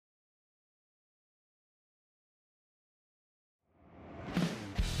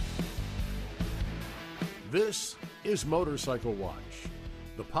This is Motorcycle Watch,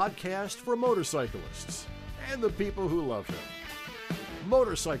 the podcast for motorcyclists and the people who love them.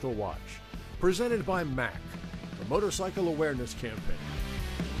 Motorcycle Watch, presented by MAC, the Motorcycle Awareness Campaign.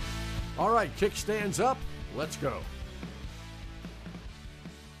 All right, kickstands up, let's go.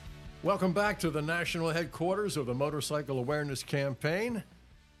 Welcome back to the national headquarters of the Motorcycle Awareness Campaign.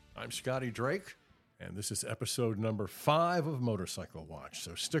 I'm Scotty Drake, and this is episode number 5 of Motorcycle Watch.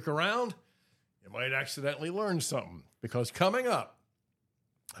 So stick around. You might accidentally learn something, because coming up,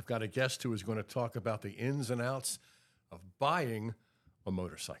 I've got a guest who is going to talk about the ins and outs of buying a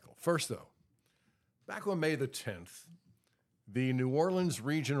motorcycle. First, though, back on May the 10th, the New Orleans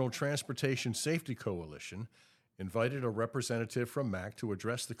Regional Transportation Safety Coalition invited a representative from MAC to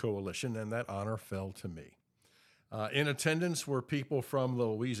address the coalition, and that honor fell to me. In attendance were people from the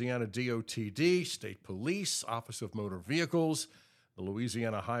Louisiana DOTD, State Police, Office of Motor Vehicles, the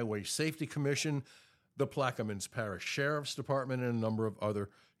Louisiana Highway Safety Commission, the Plaquemines Parish Sheriff's Department, and a number of other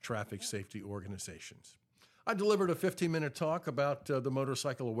traffic safety organizations. I delivered a 15-minute talk about the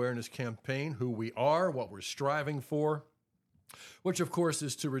Motorcycle Awareness Campaign, who we are, what we're striving for, which of course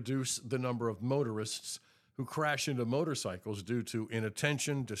is to reduce the number of motorists who crash into motorcycles due to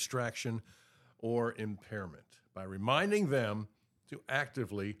inattention, distraction, or impairment, by reminding them to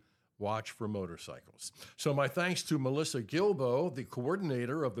actively watch for motorcycles. So my thanks to Melissa Gilbo, the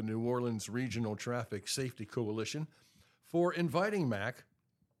coordinator of the New Orleans Regional Traffic Safety Coalition, for inviting MAC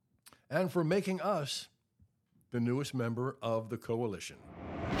and for making us the newest member of the coalition.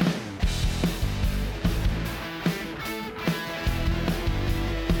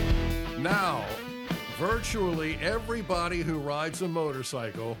 Now, virtually everybody who rides a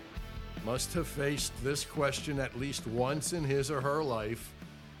motorcycle must have faced this question at least once in his or her life.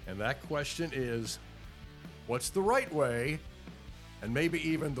 And that question is, what's the right way, and maybe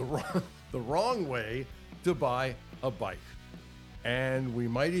even the wrong way, to buy a bike? And we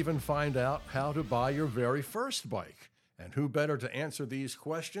might even find out how to buy your very first bike. And who better to answer these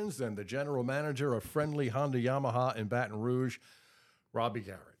questions than the general manager of Friendly Honda Yamaha in Baton Rouge, Robbie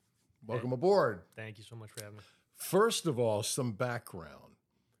Garrett. Welcome aboard. Thank you so much for having me. First of all, some background.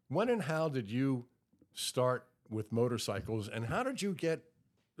 When and how did you start with motorcycles, and how did you get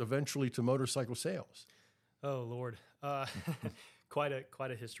eventually to motorcycle sales? Oh Lord, quite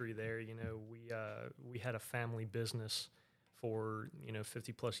a history there. You know, we had a family business for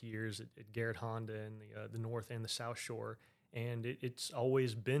 50 plus years at Garrett Honda in the North and the South Shore, and it's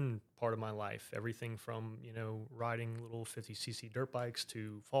always been part of my life. Everything from riding little 50cc dirt bikes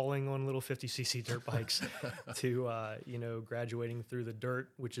to falling on little 50cc dirt bikes to graduating through the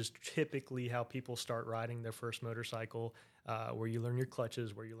dirt, which is typically how people start riding their first motorcycle. Where you learn your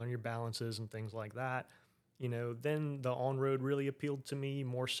clutches, where you learn your balances and things like that. Then the on-road really appealed to me,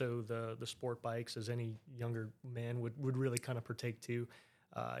 more so the sport bikes, as any younger man would really kind of partake to.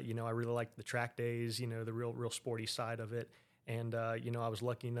 I really liked the track days, the real sporty side of it. And, I was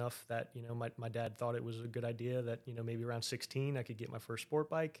lucky enough that, my dad thought it was a good idea that, maybe around 16, I could get my first sport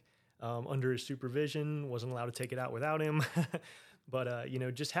bike under his supervision. Wasn't allowed to take it out without him. But,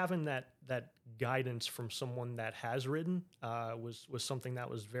 just having that guidance from someone that has ridden was something that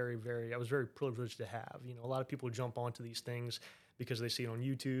was I was very privileged to have. A lot of people jump onto these things because they see it on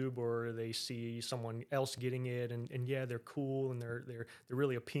YouTube or they see someone else getting it, and yeah, they're cool and they're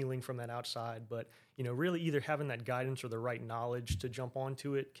really appealing from that outside. But, really either having that guidance or the right knowledge to jump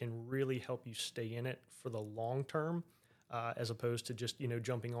onto it can really help you stay in it for the long term. As opposed to just,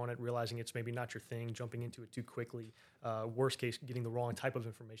 jumping on it, realizing it's maybe not your thing, jumping into it too quickly. Worst case, getting the wrong type of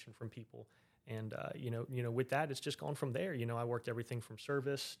information from people. And, with that, it's just gone from there. I worked everything from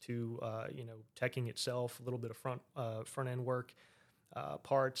service to, teching itself, a little bit of front end work,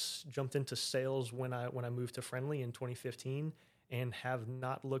 parts, jumped into sales when I moved to Friendly in 2015 and have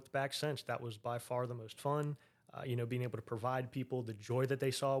not looked back since. That was by far the most fun. Being able to provide people the joy that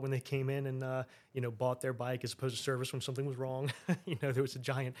they saw when they came in and, bought their bike as opposed to service when something was wrong. There was a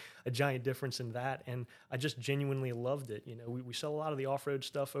giant difference in that. And I just genuinely loved it. We sell a lot of the off-road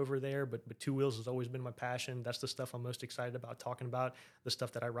stuff over there, but two wheels has always been my passion. That's the stuff I'm most excited about talking about, the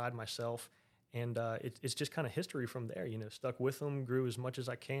stuff that I ride myself. And it's just kind of history from there. Stuck with them, grew as much as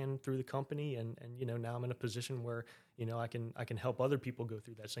I can through the company. And now I'm in a position where, I can help other people go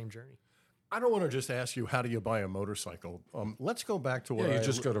through that same journey. I don't want to just ask you, how do you buy a motorcycle? Let's go back to what you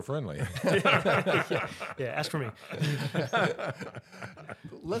just go to Friendly. Yeah, ask for me.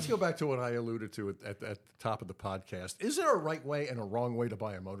 Let's go back to what I alluded to at the top of the podcast. Is there a right way and a wrong way to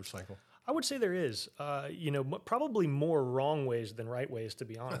buy a motorcycle? I would say there is, probably more wrong ways than right ways, to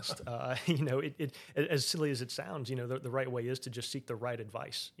be honest. It as silly as it sounds, the right way is to just seek the right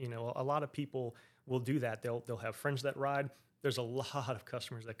advice. A lot of people will do that. They'll have friends that ride. There's a lot of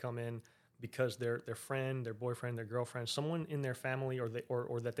customers that come in because their friend, their boyfriend, their girlfriend, someone in their family or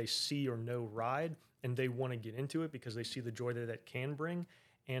that they see or know ride, and they want to get into it because they see the joy that can bring.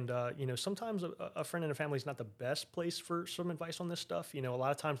 And, sometimes a friend and a family is not the best place for some advice on this stuff. A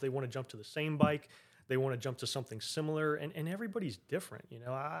lot of times they want to jump to the same bike. They want to jump to something similar, and everybody's different.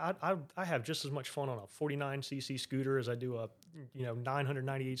 I have just as much fun on a 49cc scooter as I do a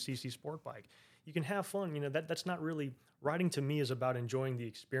 998cc sport bike. You can have fun. That's not really riding. To me, is about enjoying the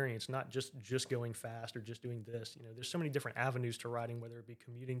experience, not just going fast or just doing this. There's so many different avenues to riding, whether it be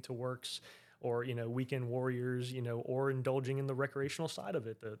commuting to works or weekend warriors, or indulging in the recreational side of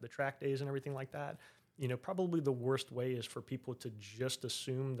it, the track days and everything like that. Probably the worst way is for people to just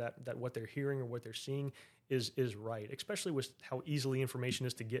assume that what they're hearing or what they're seeing is right, especially with how easily information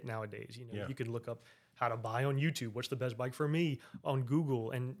is to get nowadays. You could look up how to buy on YouTube, what's the best bike for me on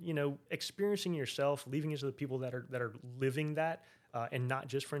Google, and experiencing yourself, leaving it to the people that are living that, and not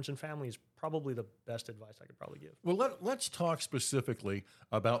just friends and family, is probably the best advice I could probably give. Well, let's talk specifically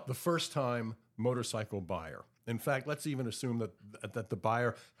about the first-time motorcycle buyer. In fact, let's even assume that the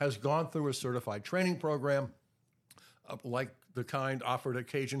buyer has gone through a certified training program like the kind offered at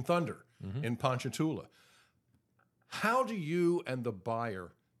Cajun Thunder in Ponchatoula. How do you and the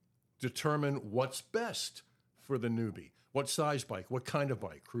buyer determine what's best for the newbie? What size bike? What kind of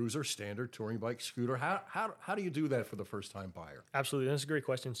bike? Cruiser, standard, touring bike, scooter? How do you do that for the first-time buyer? Absolutely. That's a great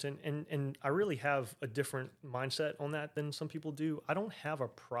question, and I really have a different mindset on that than some people do. I don't have a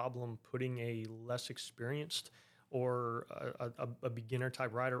problem putting a less experienced or a beginner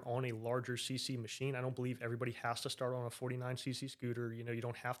type rider on a larger CC machine. I don't believe everybody has to start on a 49cc scooter. You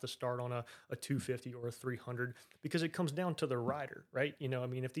don't have to start on a 250 or a 300, because it comes down to the rider, right?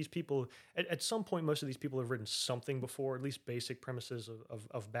 If these people, at some point, most of these people have ridden something before, at least basic premises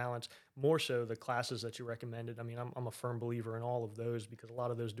of balance, more so the classes that you recommended. I'm a firm believer in all of those, because a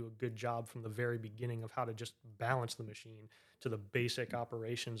lot of those do a good job from the very beginning of how to just balance the machine to the basic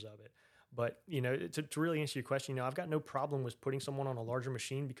operations of it. But, to really answer your question, I've got no problem with putting someone on a larger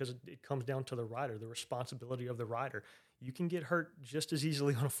machine, because it comes down to the rider, the responsibility of the rider. You can get hurt just as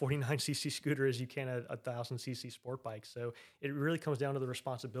easily on a 49cc scooter as you can a 1000cc sport bike. So it really comes down to the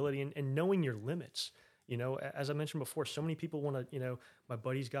responsibility and knowing your limits. As I mentioned before, so many people want to, my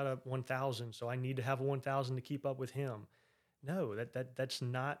buddy's got a 1000, so I need to have a 1000 to keep up with him. No, that's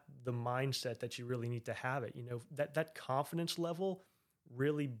not the mindset that you really need to have it. That confidence level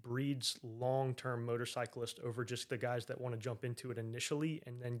really breeds long-term motorcyclists over just the guys that want to jump into it initially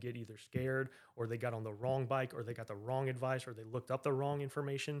and then get either scared, or they got on the wrong bike, or they got the wrong advice, or they looked up the wrong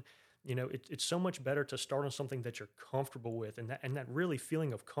information. It's so much better to start on something that you're comfortable with, and that really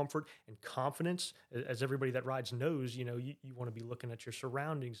feeling of comfort and confidence, as everybody that rides knows. You want to be looking at your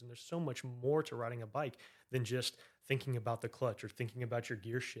surroundings, and there's so much more to riding a bike than just thinking about the clutch or thinking about your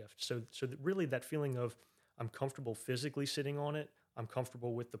gear shift. So really that feeling of, I'm comfortable physically sitting on it, I'm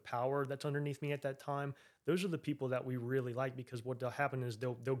comfortable with the power that's underneath me at that time. Those are the people that we really like, because what will happen is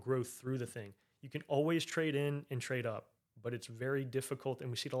they'll grow through the thing. You can always trade in and trade up, but it's very difficult. And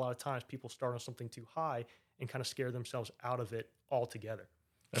we see it a lot of times. People start on something too high and kind of scare themselves out of it altogether.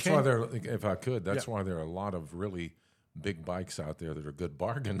 That's why why there are a lot of really big bikes out there that are good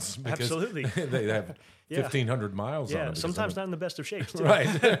bargains. Because absolutely. They have 1,500 miles on them. Sometimes not in the best of shapes, too. Right.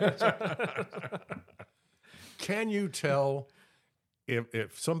 Can you tell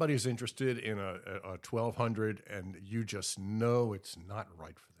if somebody's interested in a 1200 and you just know it's not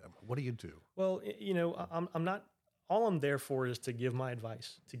right for them? What do you do? Well, I'm not. All I'm there for is to give my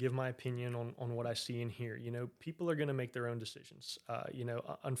advice, to give my opinion on what I see and hear. People are going to make their own decisions.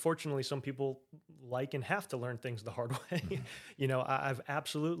 Unfortunately, some people like and have to learn things the hard way. I've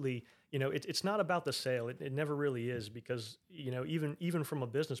absolutely, it's not about the sale. It never really is, because, even from a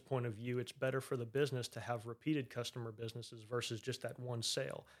business point of view, it's better for the business to have repeated customer businesses versus just that one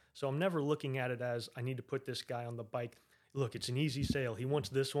sale. So I'm never looking at it as, I need to put this guy on the bike. Look, it's an easy sale. He wants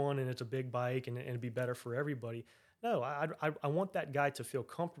this one, and it's a big bike, and it'd be better for everybody. No, I want that guy to feel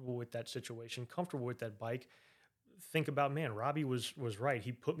comfortable with that situation, comfortable with that bike. Think about, man, Robbie was right.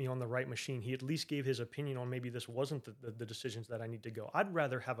 He put me on the right machine. He at least gave his opinion on maybe this wasn't the decisions that I need to go. I'd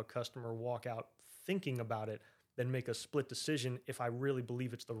rather have a customer walk out thinking about it than make a split decision if I really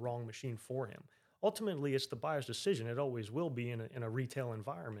believe it's the wrong machine for him. Ultimately, it's the buyer's decision. It always will be in a retail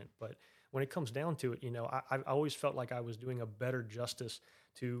environment. But when it comes down to it, I always felt like I was doing a better justice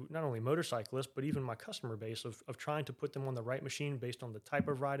to not only motorcyclists, but even my customer base of trying to put them on the right machine based on the type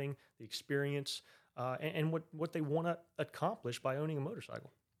of riding, the experience, and what they want to accomplish by owning a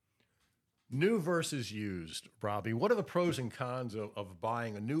motorcycle. New versus used, Robbie. What are the pros and cons of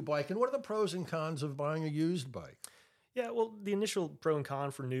buying a new bike, and what are the pros and cons of buying a used bike? Yeah, well, the initial pro and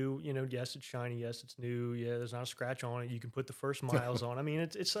con for new, yes, it's shiny, yes, it's new, yeah, there's not a scratch on it. You can put the first miles on. I mean,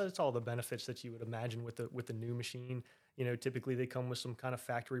 it's all the benefits that you would imagine with the new machine. Typically they come with some kind of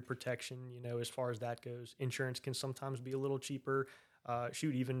factory protection. As far as that goes, insurance can sometimes be a little cheaper.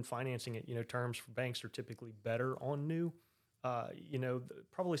 Even financing it. Terms for banks are typically better on new.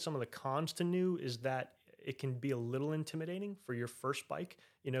 Probably some of the cons to new is that it can be a little intimidating for your first bike.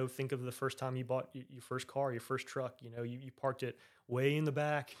 Think of the first time you bought your first car, your first truck. You parked it way in the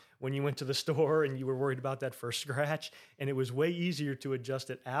back when you went to the store and you were worried about that first scratch. And it was way easier to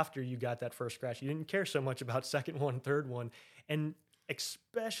adjust it after you got that first scratch. You didn't care so much about second one, third one. And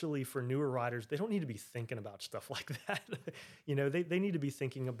especially for newer riders, they don't need to be thinking about stuff like that. They need to be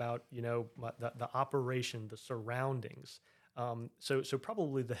thinking about, the operation, the surroundings. So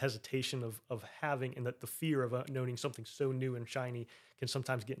probably the hesitation of having and the fear of owning something so new and shiny can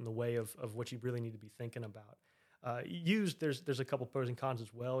sometimes get in the way of what you really need to be thinking about. Used, there's a couple pros and cons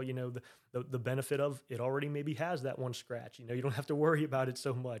as well. The benefit of it already maybe has that one scratch. You don't have to worry about it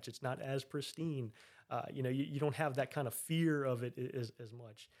so much. It's not as pristine. You don't have that kind of fear of it as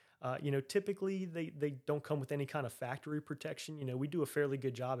much. Typically they don't come with any kind of factory protection. We do a fairly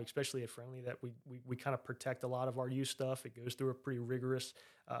good job, especially at Friendly, that we kind of protect a lot of our used stuff. It goes through a pretty rigorous,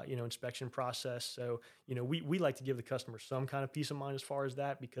 inspection process. So, we like to give the customer some kind of peace of mind as far as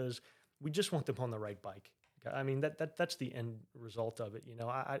that, because we just want them on the right bike. I mean, that's the end result of it.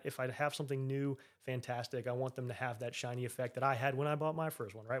 If I have something new, fantastic. I want them to have that shiny effect that I had when I bought my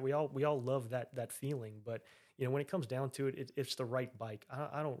first one, right? We all love that feeling, but when it comes down to it, it's the right bike.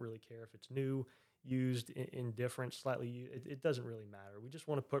 I don't really care if it's new, used, indifferent, slightly. It doesn't really matter. We just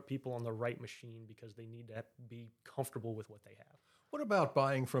want to put people on the right machine because they need to be comfortable with what they have. What about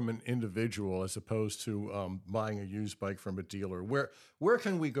buying from an individual as opposed to buying a used bike from a dealer? Where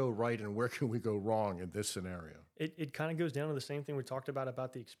can we go right and where can we go wrong in this scenario? It kind of goes down to the same thing we talked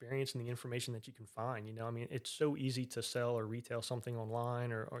about the experience and the information that you can find. It's so easy to sell or retail something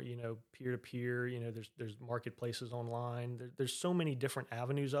online or peer to peer. There's marketplaces online. There's so many different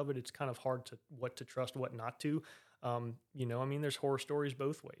avenues of it. It's kind of hard what to trust, what not to. There's horror stories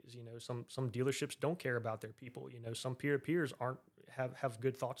both ways. Some dealerships don't care about their people. Some peer-to-peers have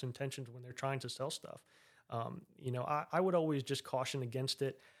good thoughts and intentions when they're trying to sell stuff. I would always just caution against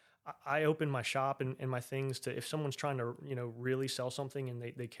it. I open my shop and my things to, if someone's trying to, really sell something and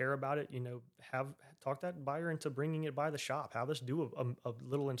they care about it, talk that buyer into bringing it by the shop. Have us do a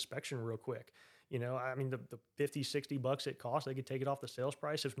little inspection real quick. The 50, $60 it costs, they could take it off the sales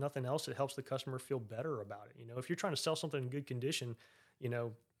price. If nothing else, it helps the customer feel better about it. If you're trying to sell something in good condition,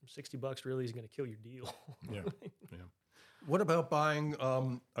 $60 really is going to kill your deal. Yeah. Yeah. What about buying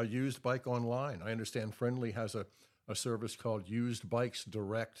a used bike online? I understand Friendly has a service called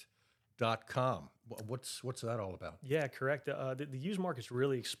usedbikesdirect.com. What's that all about? Yeah, correct. The used market's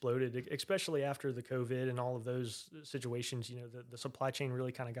really exploded, especially after the COVID and all of those situations. The supply chain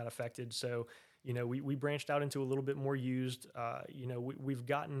really kind of got affected. So, we branched out into a little bit more used. We've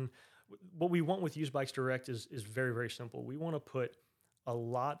gotten what we want with Used Bikes Direct is very, very simple. We want to put a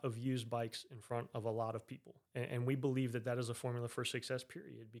lot of used bikes in front of a lot of people. And we believe that is a formula for success,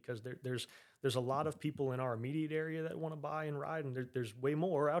 period, because there's a lot of people in our immediate area that want to buy and ride, and there's way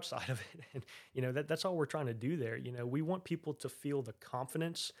more outside of it. And, that's all we're trying to do there. We want people to feel the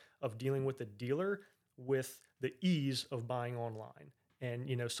confidence of dealing with a dealer with the ease of buying online.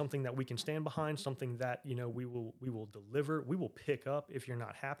 And, something that we can stand behind, something that, we will deliver, we will pick up if you're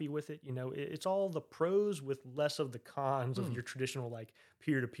not happy with it. It's all the pros with less of the cons of your traditional, like,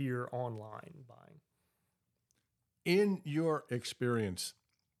 peer-to-peer online buying. In your experience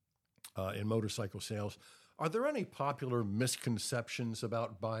in motorcycle sales, are there any popular misconceptions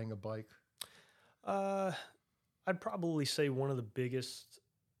about buying a bike? I'd probably say one of the biggest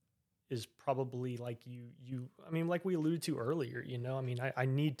is probably like like we alluded to earlier, I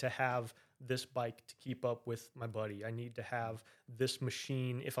need to have this bike to keep up with my buddy. I need to have this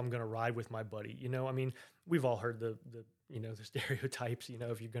machine if I'm going to ride with my buddy. We've all heard the stereotypes,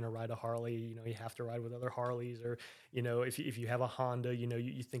 if you're going to ride a Harley, you have to ride with other Harleys, or, if you have a Honda,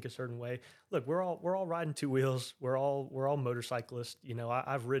 you think a certain way. Look, we're all riding two wheels. We're all motorcyclists.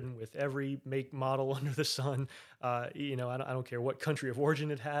 I've ridden with every make, model under the sun. I don't care what country of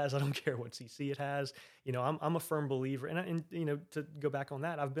origin it has. I don't care what CC it has. I'm a firm believer. And to go back on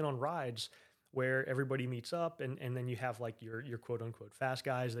that, I've been on rides where everybody meets up and then you have like your quote unquote fast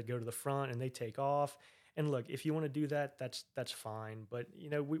guys that go to the front and they take off. And look, if you want to do that, that's fine. But,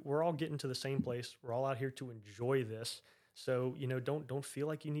 we're all getting to the same place. We're all out here to enjoy this. So, don't feel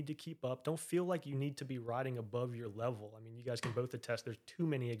like you need to keep up. Don't feel like you need to be riding above your level. I mean, you guys can both attest there's too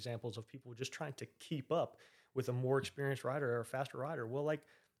many examples of people just trying to keep up with a more experienced rider or a faster rider. Well, like,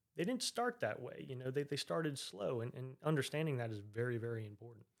 they didn't start that way. They started slow, and understanding that is very, very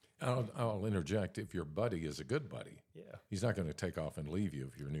important. I'll interject. If your buddy is a good buddy, he's not going to take off and leave you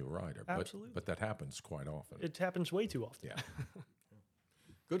if you're a new rider. Absolutely. But that happens quite often. It happens way too often. Yeah.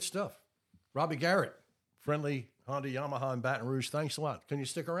 Good stuff. Robbie Garrett, friendly Honda Yamaha in Baton Rouge. Thanks a lot. Can you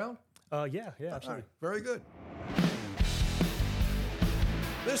stick around? Yeah, absolutely. Right, very good.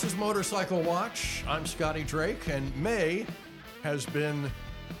 This is Motorcycle Watch. I'm Scotty Drake, and May has been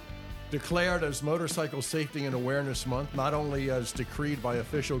declared as Motorcycle Safety and Awareness Month, not only as decreed by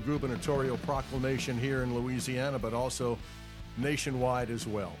official gubernatorial proclamation here in Louisiana, but also nationwide as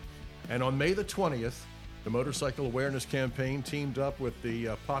well. And on May the 20th, the Motorcycle Awareness Campaign teamed up with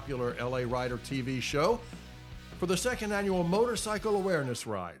the popular LA Rider TV show for the second annual Motorcycle Awareness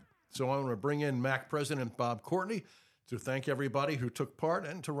Ride. So I want to bring in MAC President Bob Courtney to thank everybody who took part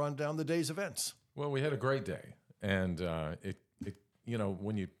and to run down the day's events. Well, we had a great day, and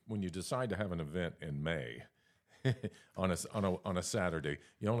when you decide to have an event in May on a Saturday,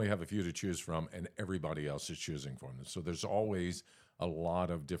 you only have a few to choose from, and everybody else is choosing from them. So there's always a lot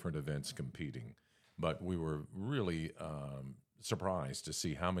of different events competing. But we were really surprised to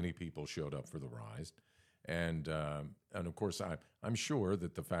see how many people showed up for the ride, and of course I'm sure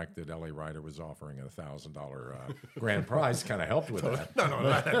that the fact that LA Rider was offering a $1,000 grand prize kind of helped with that.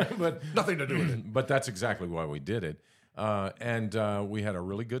 No, but nothing to do with it. But that's exactly why we did it. And we had a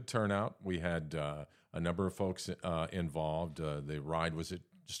really good turnout. We had a number of folks involved. The ride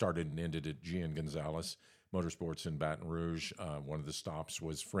started and ended at Gian Gonzalez Motorsports in Baton Rouge. One of the stops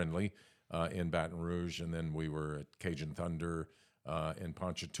was Friendly in Baton Rouge, and then we were at Cajun Thunder in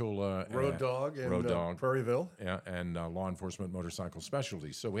Ponchatoula. Road Dog in Prairieville. Yeah, and Law Enforcement Motorcycle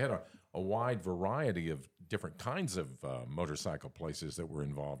Specialties. So we had a wide variety of different kinds of motorcycle places that were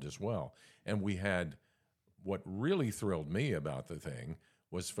involved as well. And we had, what really thrilled me about the thing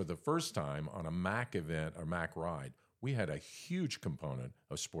was, for the first time on a MAC event, or MAC ride, we had a huge component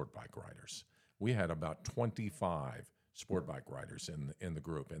of sport bike riders. We had about 25 sport bike riders in the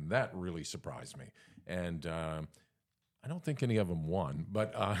group, and that really surprised me. And I don't think any of them won,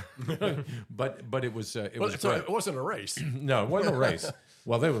 but it was great. It wasn't a race. No, it wasn't a race.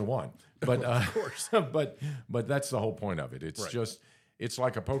 Well, they would have won, but of course. but that's the whole point of it. It's just, it's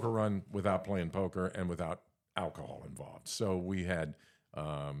like a poker run without playing poker and without alcohol involved. So we had,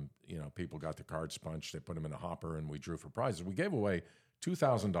 people got their cards punched, they put them in a hopper, and we drew for prizes. We gave away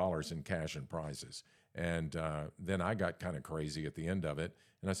 $2,000 in cash and prizes. And then I got kind of crazy at the end of it.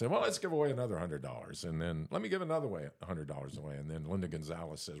 And I said, well, let's give away another $100. And then let me give another $100 away. And then Linda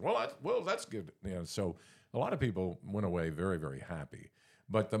Gonzalez says, well, that's good. So a lot of people went away very, very happy.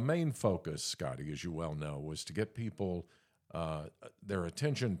 But the main focus, Scotty, as you well know, was to get people their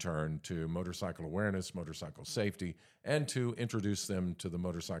attention turned to motorcycle awareness, motorcycle safety, and to introduce them to the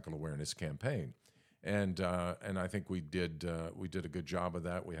Motorcycle Awareness Campaign. And I think we did a good job of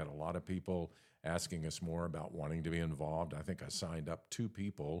that. We had a lot of people asking us more about wanting to be involved. I think I signed up 2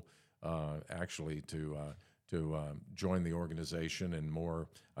 people actually to join the organization, and more.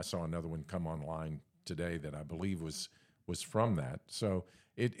 I saw another one come online today that I believe was from that. So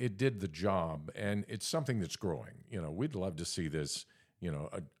it did the job, and it's something that's growing. We'd love to see this,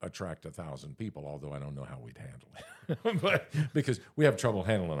 attract 1,000 people, although I don't know how we'd handle it, but because we have trouble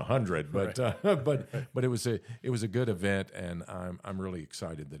handling 100. But but it was a good event, and I'm really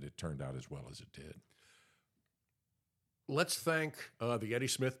excited that it turned out as well as it did. Let's thank the Eddie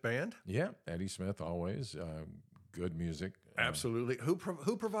Smith Band. Yeah, Eddie Smith, always good music. Absolutely. Who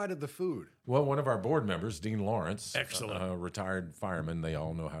provided the food? Well, one of our board members, Dean Lawrence, excellent, retired fireman. They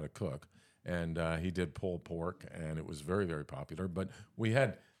all know how to cook. And he did pulled pork, and it was very, very popular. But we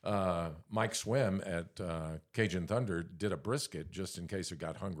had Mike Swim at Cajun Thunder did a brisket just in case it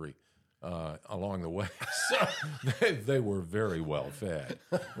got hungry along the way. So they were very well fed.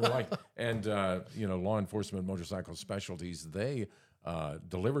 Law Enforcement Motorcycle Specialties, they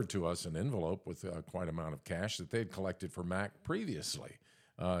delivered to us an envelope with quite an amount of cash that they had collected for MAC previously.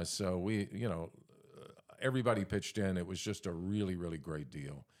 So we, everybody pitched in. It was just a really, really great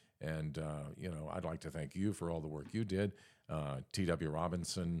deal. And, I'd like to thank you for all the work you did, T.W.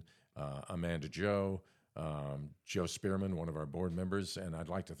 Robinson, Amanda Joe, Joe Spearman, one of our board members. And I'd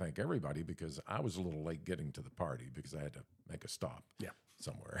like to thank everybody because I was a little late getting to the party because I had to make a stop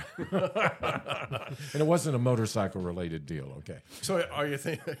somewhere. And it wasn't a motorcycle-related deal, okay? So are you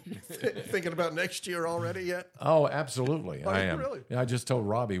thinking about next year already yet? Oh, absolutely. I am. Really? Yeah, I just told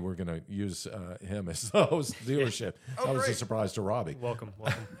Robbie we're going to use him as the host of the dealership. That was a great. surprise to Robbie. Welcome.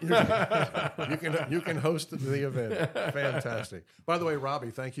 You can host the event. Fantastic. By the way,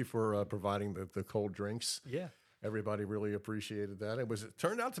 Robbie, thank you for providing the cold drinks. Yeah. Everybody really appreciated that. It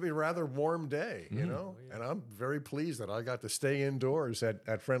turned out to be a rather warm day, you know, and I'm very pleased that I got to stay indoors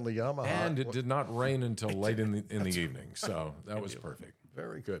at Friendly Yamaha. And it did not rain until late in the evening, so that was perfect.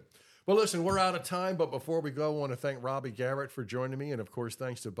 Very good. Well, listen, we're out of time, but before we go, I want to thank Robbie Garrett for joining me, and of course,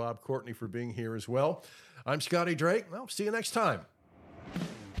 thanks to Bob Courtney for being here as well. I'm Scotty Drake. Well, see you next time.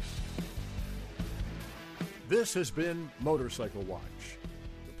 This has been Motorcycle Watch,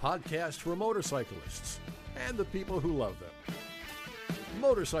 the podcast for motorcyclists and the people who love them.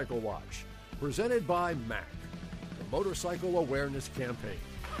 Motorcycle Watch, presented by MAC, the Motorcycle Awareness Campaign.